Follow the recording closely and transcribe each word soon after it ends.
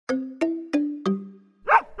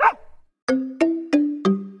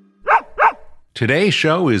Today's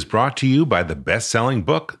show is brought to you by the best-selling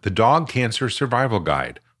book, The Dog Cancer Survival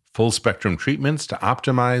Guide, full-spectrum treatments to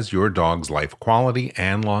optimize your dog's life quality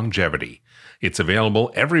and longevity. It's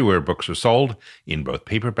available everywhere books are sold, in both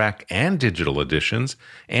paperback and digital editions,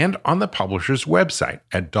 and on the publisher's website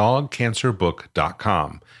at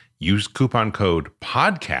dogcancerbook.com. Use coupon code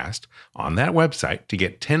PODCAST on that website to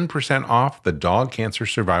get 10% off the Dog Cancer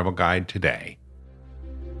Survival Guide today.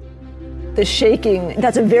 The shaking,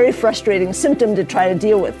 that's a very frustrating symptom to try to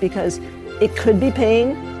deal with because it could be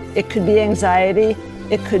pain, it could be anxiety,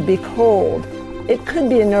 it could be cold, it could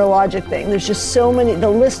be a neurologic thing. There's just so many, the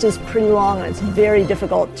list is pretty long and it's very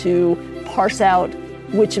difficult to parse out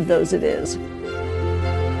which of those it is.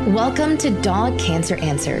 Welcome to Dog Cancer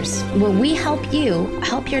Answers, where we help you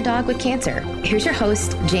help your dog with cancer. Here's your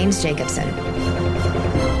host, James Jacobson.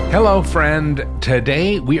 Hello, friend.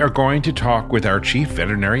 Today we are going to talk with our chief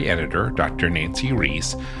veterinary editor, Dr. Nancy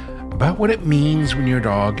Reese, about what it means when your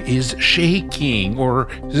dog is shaking or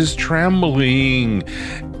is trembling,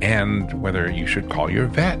 and whether you should call your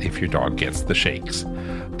vet if your dog gets the shakes.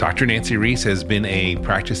 Dr. Nancy Reese has been a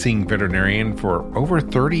practicing veterinarian for over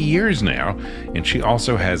 30 years now, and she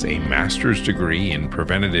also has a master's degree in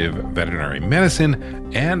preventative veterinary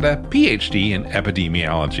medicine and a PhD in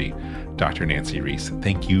epidemiology. Dr. Nancy Reese,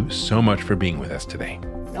 thank you so much for being with us today.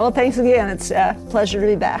 Well, thanks again. It's a pleasure to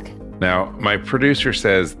be back. Now, my producer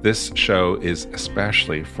says this show is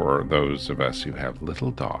especially for those of us who have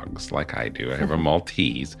little dogs like I do. I have a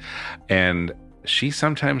Maltese, and she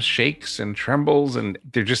sometimes shakes and trembles, and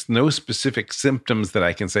there's just no specific symptoms that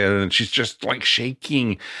I can say other than she's just like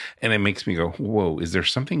shaking, and it makes me go, whoa, is there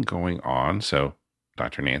something going on? So,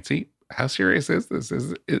 Dr. Nancy, how serious is this?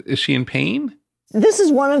 Is she in pain? This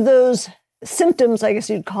is one of those symptoms, I guess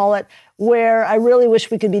you'd call it, where I really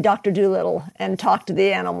wish we could be Dr. Dolittle and talk to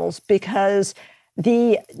the animals, because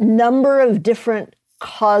the number of different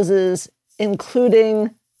causes,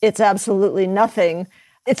 including it's absolutely nothing,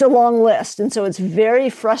 it's a long list. And so it's very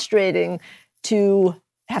frustrating to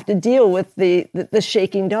have to deal with the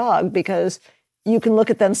shaking dog, because you can look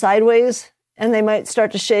at them sideways and they might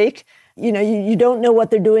start to shake. You know, you don't know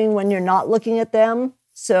what they're doing when you're not looking at them.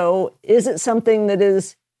 So is it something that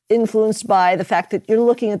is influenced by the fact that you're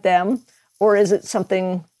looking at them, or is it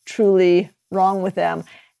something truly wrong with them?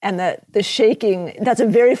 And that the shaking, that's a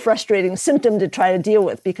very frustrating symptom to try to deal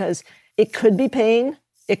with, because it could be pain,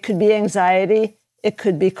 it could be anxiety, it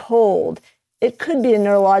could be cold, it could be a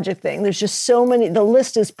neurologic thing. There's just so many, the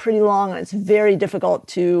list is pretty long and it's very difficult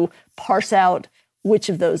to parse out which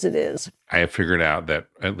of those it is. I have figured out that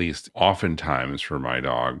at least oftentimes for my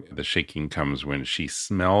dog, the shaking comes when she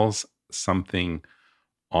smells something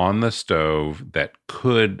on the stove that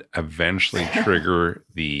could eventually trigger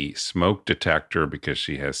the smoke detector, because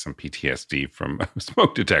she has some PTSD from a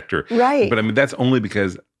smoke detector. Right. But I mean, that's only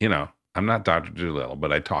because, I'm not Dr. Dolittle,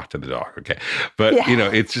 but I talk to the dog. Okay. But,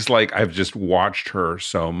 it's just like I've just watched her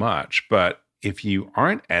so much. But if you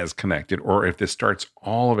aren't as connected, or if this starts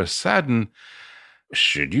all of a sudden,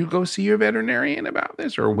 should you go see your veterinarian about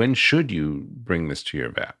this, or when should you bring this to your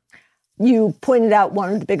vet? You pointed out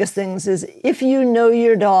one of the biggest things is if you know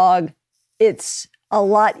your dog, it's a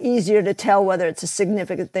lot easier to tell whether it's a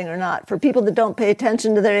significant thing or not. For people that don't pay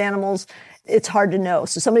attention to their animals, it's hard to know.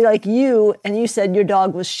 So somebody like you, and you said your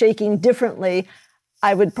dog was shaking differently,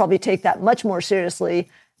 I would probably take that much more seriously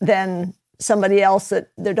than somebody else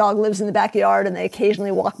that their dog lives in the backyard and they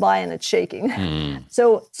occasionally walk by and it's shaking.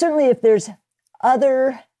 So certainly if there's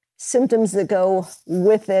other symptoms that go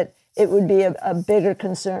with it, it would be a bigger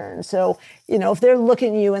concern. So, if they're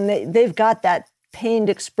looking at you and they've got that pained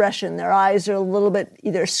expression, their eyes are a little bit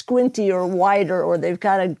either squinty or wider, or they've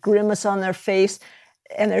got a grimace on their face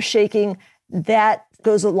and they're shaking, that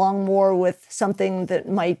goes along more with something that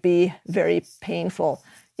might be very painful.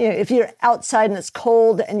 If you're outside and it's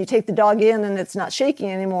cold and you take the dog in and it's not shaking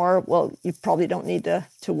anymore, well, you probably don't need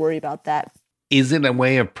to worry about that. Is it a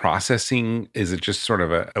way of processing? Is it just sort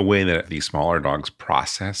of a way that these smaller dogs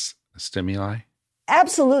process stimuli?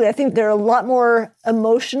 Absolutely. I think they're a lot more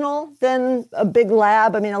emotional than a big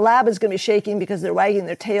lab. I mean, a lab is going to be shaking because they're wagging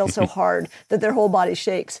their tail so hard that their whole body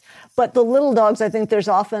shakes. But the little dogs, I think there's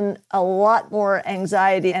often a lot more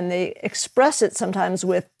anxiety, and they express it sometimes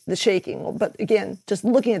with the shaking. But again, just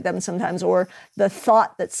looking at them sometimes, or the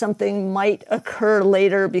thought that something might occur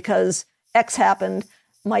later because X happened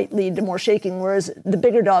might lead to more shaking, whereas the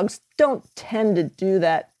bigger dogs don't tend to do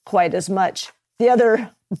that quite as much. The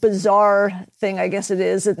other bizarre thing, I guess it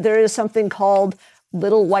is, that there is something called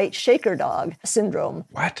little white shaker dog syndrome.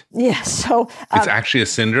 What? Yes. So it's actually a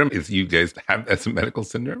syndrome? You guys have that's a medical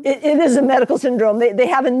syndrome? It is a medical syndrome. They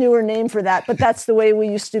have a newer name for that, but that's the way we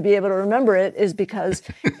used to be able to remember it, is because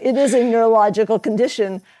it is a neurological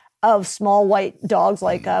condition of small white dogs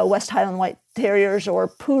like West Highland White Terriers or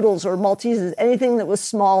Poodles or Malteses. Anything that was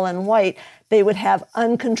small and white, they would have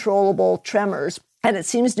uncontrollable tremors. And it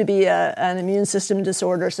seems to be an immune system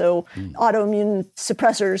disorder, so autoimmune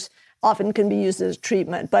suppressors often can be used as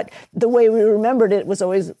treatment. But the way we remembered it was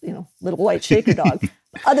always, little white shaker dog.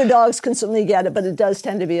 Other dogs can certainly get it, but it does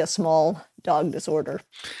tend to be a small dog disorder.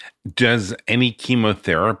 Does any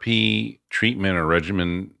chemotherapy treatment or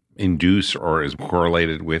regimen induce or is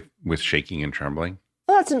correlated with shaking and trembling?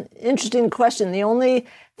 Well, that's an interesting question. The only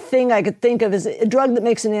thing I could think of is a drug that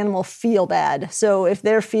makes an animal feel bad. So if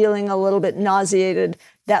they're feeling a little bit nauseated,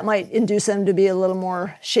 that might induce them to be a little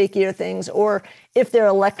more shaky or things. Or if their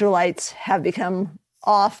electrolytes have become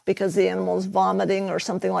off because the animal is vomiting or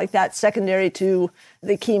something like that, secondary to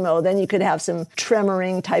the chemo, then you could have some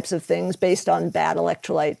tremoring types of things based on bad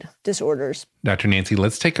electrolyte disorders. Dr. Nancy,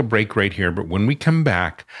 let's take a break right here. But when we come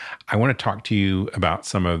back, I want to talk to you about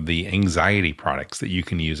some of the anxiety products that you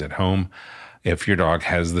can use at home if your dog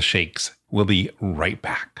has the shakes. We'll be right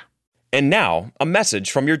back. And now, a message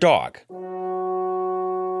from your dog.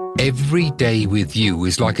 Every day with you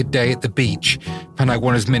is like a day at the beach, and I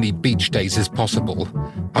want as many beach days as possible.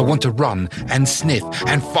 I want to run and sniff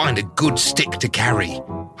and find a good stick to carry.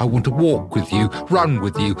 I want to walk with you, run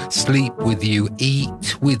with you, sleep with you,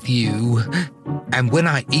 eat with you. And when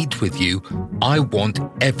I eat with you, I want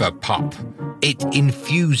Everpup. It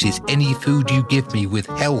infuses any food you give me with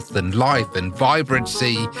health and life and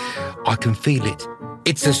vibrancy. I can feel it.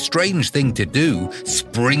 It's a strange thing to do,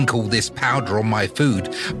 sprinkle this powder on my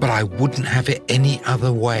food, but I wouldn't have it any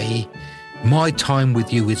other way. My time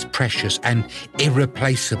with you is precious and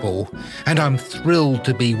irreplaceable, and I'm thrilled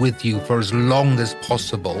to be with you for as long as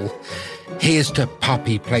possible. Here's to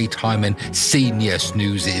puppy playtime and senior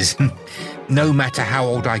snoozes. No matter how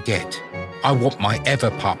old I get, I want my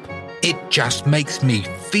Everpup. It just makes me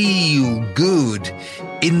feel good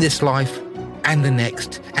in this life. And the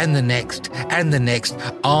next, and the next, and the next.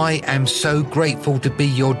 I am so grateful to be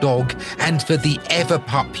your dog and for the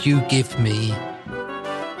Everpup you give me.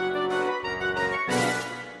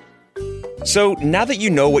 So now that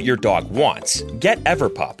you know what your dog wants, get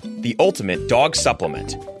Everpup, the ultimate dog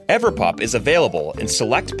supplement. Everpup is available in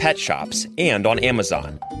select pet shops and on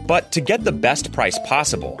Amazon. But to get the best price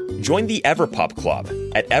possible, join the Everpup Club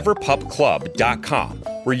at everpupclub.com,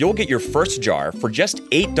 where you'll get your first jar for just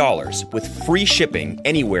 $8 with free shipping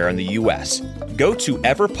anywhere in the U.S. Go to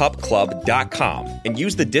everpupclub.com and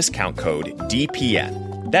use the discount code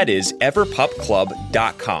DPN. That is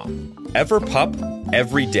everpupclub.com. Everpup,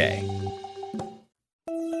 every day.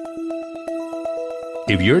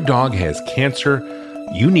 If your dog has cancer,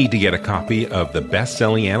 you need to get a copy of the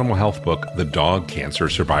best-selling animal health book, The Dog Cancer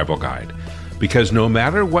Survival Guide. Because no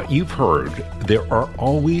matter what you've heard, there are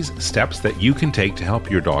always steps that you can take to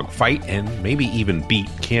help your dog fight and maybe even beat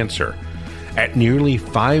cancer. At nearly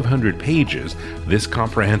 500 pages, this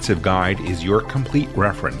comprehensive guide is your complete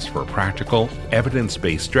reference for practical,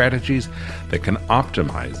 evidence-based strategies that can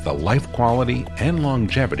optimize the life quality and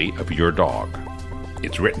longevity of your dog.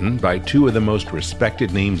 It's written by two of the most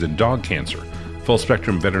respected names in dog cancer,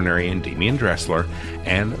 full-spectrum veterinarian Damian Dressler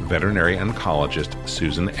and veterinary oncologist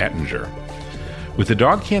Susan Ettinger. With the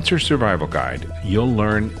Dog Cancer Survival Guide, you'll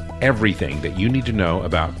learn everything that you need to know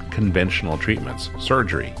about conventional treatments,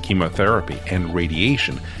 surgery, chemotherapy, and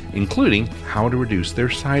radiation, including how to reduce their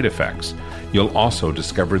side effects. You'll also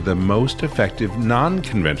discover the most effective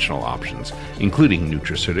non-conventional options, including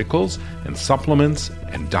nutraceuticals and supplements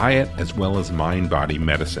and diet, as well as mind-body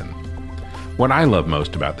medicine. What I love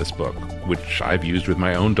most about this book, which I've used with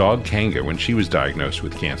my own dog Kanga when she was diagnosed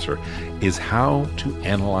with cancer, is how to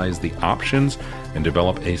analyze the options and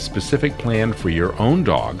develop a specific plan for your own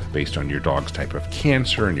dog based on your dog's type of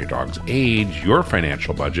cancer and your dog's age, your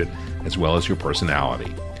financial budget, as well as your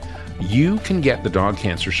personality. You can get the Dog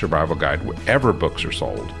Cancer Survival Guide wherever books are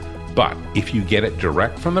sold, but if you get it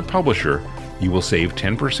direct from the publisher, you will save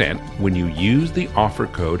 10% when you use the offer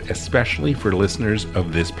code, especially for listeners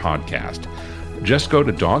of this podcast. Just go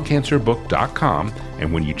to dogcancerbook.com,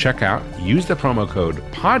 and when you check out, use the promo code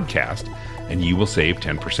PODCAST, and you will save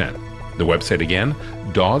 10%. The website again,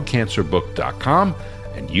 dogcancerbook.com,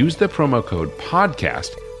 and use the promo code PODCAST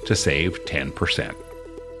to save 10%.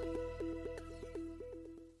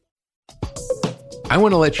 I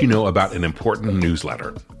want to let you know about an important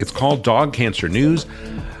newsletter. It's called Dog Cancer News.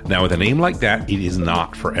 Now, with a name like that, it is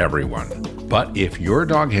not for everyone. But if your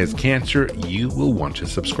dog has cancer, you will want to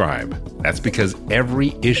subscribe. That's because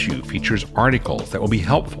every issue features articles that will be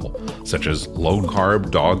helpful, such as low-carb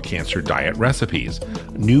dog cancer diet recipes,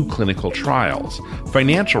 new clinical trials,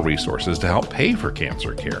 financial resources to help pay for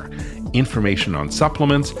cancer care, information on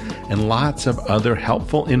supplements, and lots of other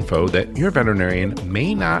helpful info that your veterinarian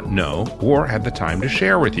may not know or have the time to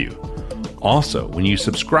share with you. Also, when you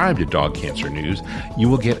subscribe to Dog Cancer News, you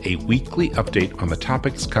will get a weekly update on the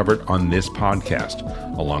topics covered on this podcast,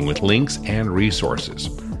 along with links and resources.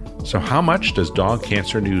 So how much does Dog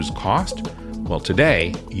Cancer News cost? Well,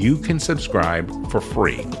 today, you can subscribe for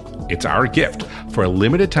free. It's our gift. For a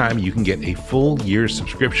limited time, you can get a full year's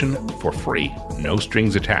subscription for free, no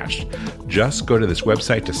strings attached. Just go to this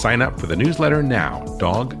website to sign up for the newsletter now,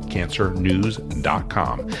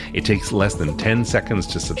 dogcancernews.com. It takes less than 10 seconds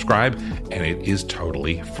to subscribe, and it is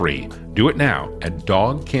totally free. Do it now at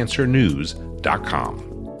dogcancernews.com.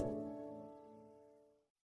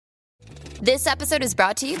 This episode is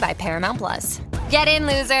brought to you by Paramount Plus. Get in,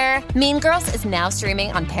 loser! Mean Girls is now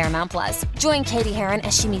streaming on Paramount Plus. Join Katie Heron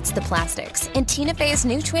as she meets the plastics in Tina Fey's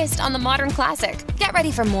new twist on the modern classic. Get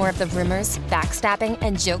ready for more of the rumors, backstabbing,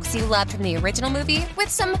 and jokes you loved from the original movie with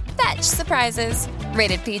some fetch surprises.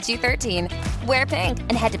 Rated PG-13. Wear pink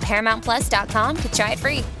and head to ParamountPlus.com to try it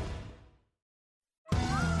free.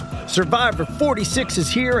 Survivor 46 is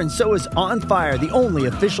here, and so is On Fire, the only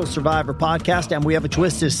official Survivor podcast, and we have a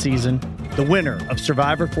twist this season. The winner of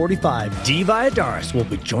Survivor 45, Dee Valladares, will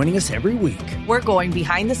be joining us every week. We're going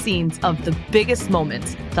behind the scenes of the biggest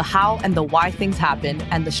moments, the how and the why things happen,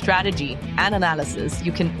 and the strategy and analysis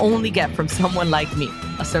you can only get from someone like me,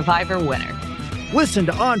 a Survivor winner. Listen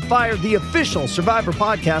to On Fire, the official Survivor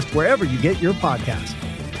podcast, wherever you get your podcast.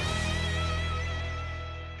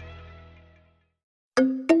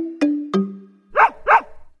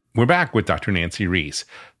 We're back with Dr. Nancy Reese.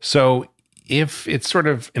 So if it's sort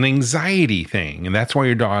of an anxiety thing, and that's why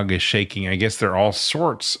your dog is shaking, I guess there are all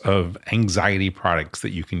sorts of anxiety products that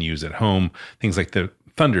you can use at home, things like the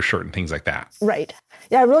Thunder Shirt and things like that. Right.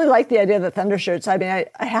 Yeah, I really like the idea of the Thunder Shirts. I mean,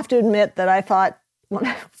 I have to admit that I thought, when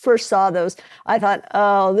I first saw those, I thought,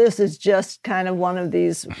 oh, this is just kind of one of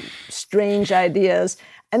these strange ideas.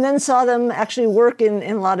 And then saw them actually work in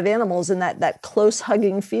a lot of animals, and that close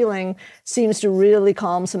hugging feeling seems to really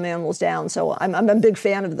calm some animals down. So I'm a big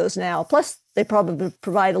fan of those now. Plus, they probably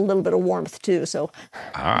provide a little bit of warmth too. So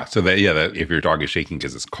that if your dog is shaking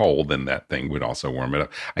because it's cold, then that thing would also warm it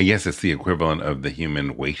up. I guess it's the equivalent of the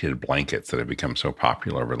human weighted blankets that have become so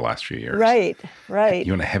popular over the last few years. Right.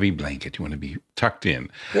 You want a heavy blanket. You want to be tucked in.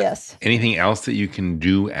 Yes. Anything else that you can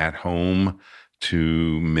do at home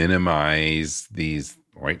to minimize these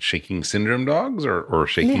shaking syndrome dogs or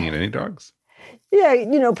shaking in any dogs?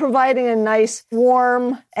 Yeah, providing a nice,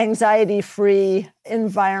 warm, anxiety-free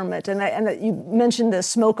environment. And you mentioned the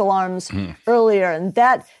smoke alarms earlier. And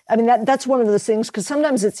that's one of those things, because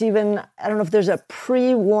sometimes it's even, I don't know if there's a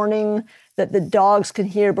pre-warning that the dogs can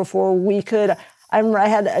hear before we could. I remember I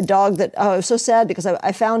had a dog that, I was so sad because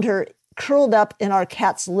I found her curled up in our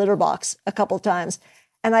cat's litter box a couple of times.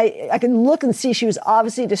 And I could look and see she was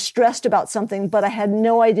obviously distressed about something, but I had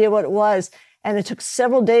no idea what it was. And it took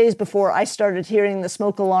several days before I started hearing the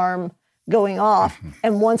smoke alarm going off.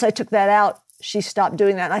 And once I took that out, she stopped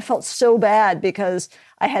doing that. And I felt so bad because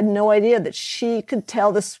I had no idea that she could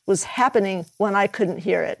tell this was happening when I couldn't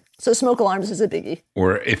hear it. So smoke alarms is a biggie.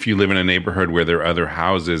 Or if you live in a neighborhood where there are other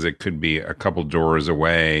houses, it could be a couple doors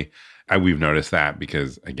away. We've noticed that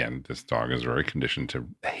because, again, this dog is very conditioned to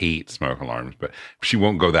hate smoke alarms, but she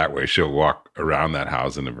won't go that way. She'll walk around that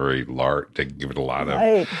house in a very large, to give it a lot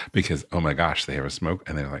of, because, oh my gosh, they have a smoke.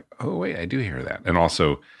 And they're like, oh, wait, I do hear that. And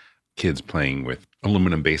also kids playing with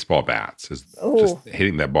aluminum baseball bats is just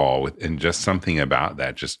hitting that ball with, and just something about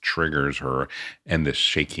that just triggers her. And the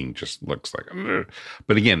shaking just looks like, ugh.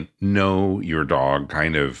 But again, know your dog,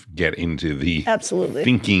 kind of get into the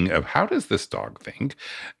thinking of how does this dog think,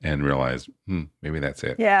 and realize maybe that's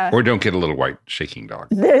it. Yeah. Or don't get a little white shaking dog.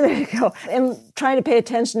 There you go. And trying to pay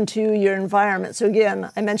attention to your environment. So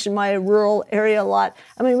again, I mentioned my rural area a lot.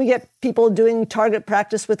 I mean, we get people doing target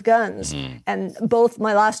practice with guns. And both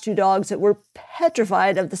my last two dogs that were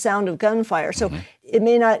petrified of the sound of gunfire. So it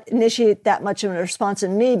may not initiate that much of a response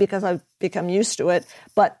in me because I've become used to it,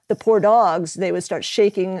 but the poor dogs, they would start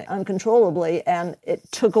shaking uncontrollably. And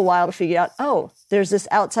it took a while to figure out, oh, there's this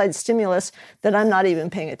outside stimulus that I'm not even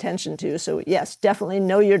paying attention to. So yes, definitely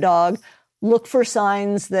know your dog. Look for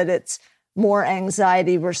signs that it's more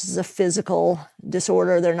anxiety versus a physical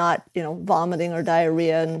disorder. They're not, vomiting or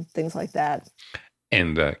diarrhea and things like that.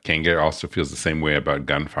 And Kanga also feels the same way about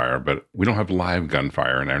gunfire, but we don't have live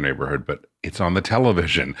gunfire in our neighborhood, but it's on the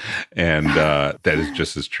television. And that is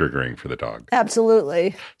just as triggering for the dog.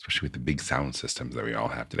 Absolutely. Especially with the big sound systems that we all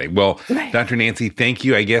have today. Well, Right. Dr. Nancy, thank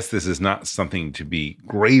you. I guess this is not something to be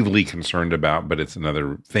gravely concerned about, but it's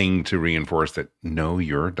another thing to reinforce that know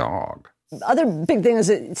your dog. Other big thing is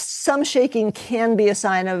that some shaking can be a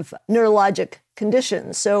sign of neurologic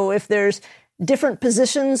conditions. So if there's different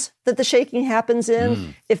positions that the shaking happens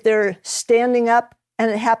in, if they're standing up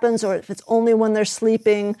and it happens, or if it's only when they're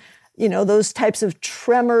sleeping, those types of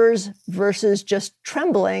tremors versus just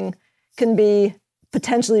trembling can be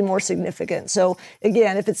potentially more significant. So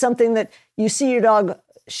again, if it's something that you see your dog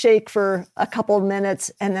shake for a couple of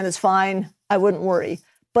minutes and then it's fine, I wouldn't worry.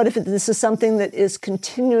 But if this is something that is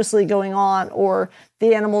continuously going on, or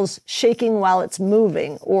the animal's shaking while it's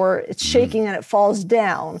moving, or it's shaking and it falls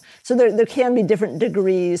down. So there can be different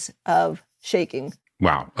degrees of shaking.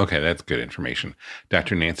 Wow. Okay, that's good information.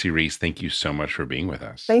 Dr. Nancy Reese, thank you so much for being with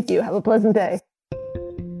us. Thank you. Have a pleasant day.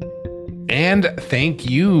 And thank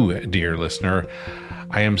you, dear listener.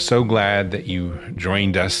 I am so glad that you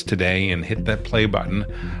joined us today and hit that play button.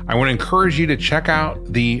 I want to encourage you to check out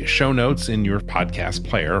the show notes in your podcast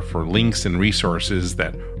player for links and resources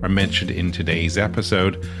that are mentioned in today's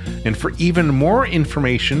episode. And for even more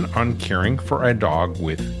information on caring for a dog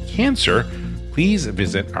with cancer, please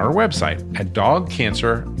visit our website at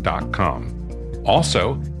dogcancer.com.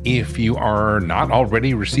 Also, if you are not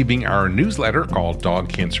already receiving our newsletter called Dog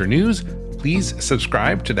Cancer News, please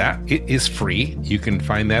subscribe to that. It is free. You can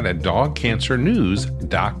find that at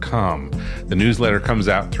dogcancernews.com. The newsletter comes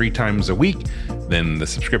out 3 times a week. Then the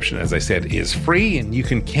subscription, as I said, is free and you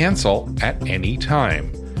can cancel at any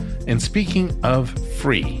time. And speaking of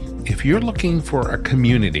free, if you're looking for a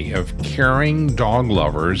community of caring dog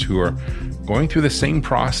lovers who are going through the same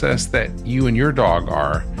process that you and your dog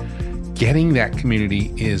are, getting that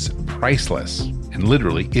community is priceless. And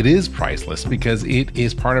literally, it is priceless because it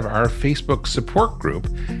is part of our Facebook support group.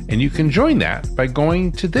 And you can join that by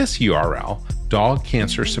going to this URL,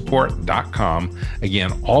 dogcancersupport.com.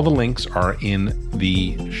 Again, all the links are in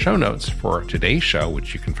the show notes for today's show,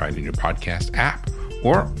 which you can find in your podcast app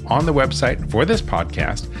or on the website for this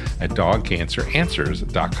podcast at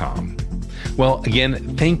dogcanceranswers.com. Well,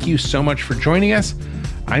 again, thank you so much for joining us.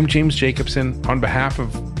 I'm James Jacobson. On behalf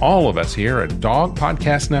of all of us here at Dog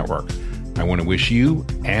Podcast Network, I want to wish you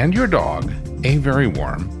and your dog a very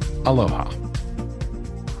warm aloha.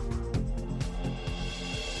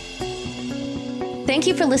 Thank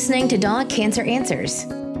you for listening to Dog Cancer Answers.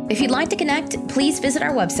 If you'd like to connect, please visit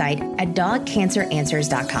our website at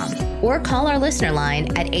dogcanceranswers.com or call our listener line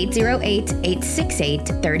at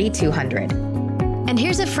 808-868-3200. And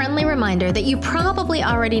here's a friendly reminder that you probably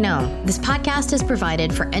already know. This podcast is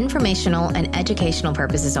provided for informational and educational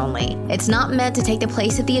purposes only. It's not meant to take the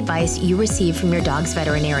place of the advice you receive from your dog's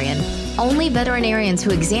veterinarian. Only veterinarians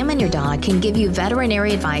who examine your dog can give you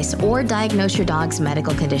veterinary advice or diagnose your dog's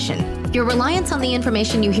medical condition. Your reliance on the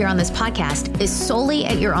information you hear on this podcast is solely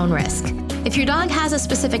at your own risk. If your dog has a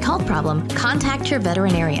specific health problem, contact your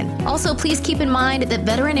veterinarian. Also, please keep in mind that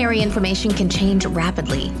veterinary information can change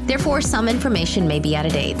rapidly. Therefore, some information may be out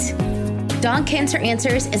of date. Dog Cancer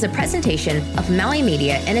Answers is a presentation of Maui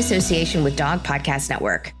Media in association with Dog Podcast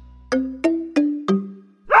Network.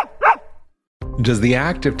 Does the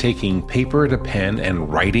act of taking paper to pen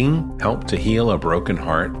and writing help to heal a broken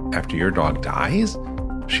heart after your dog dies?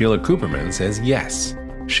 Sheila Cooperman says yes.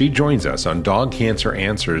 She joins us on Dog Cancer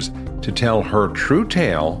Answers to tell her true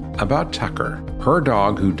tale about Tucker, her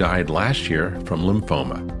dog who died last year from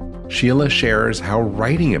lymphoma. Sheila shares how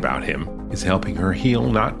writing about him is helping her heal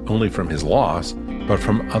not only from his loss, but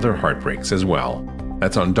from other heartbreaks as well.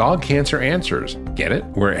 That's on Dog Cancer Answers. Get it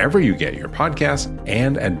wherever you get your podcasts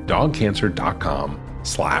and at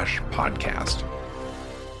dogcancer.com/podcast.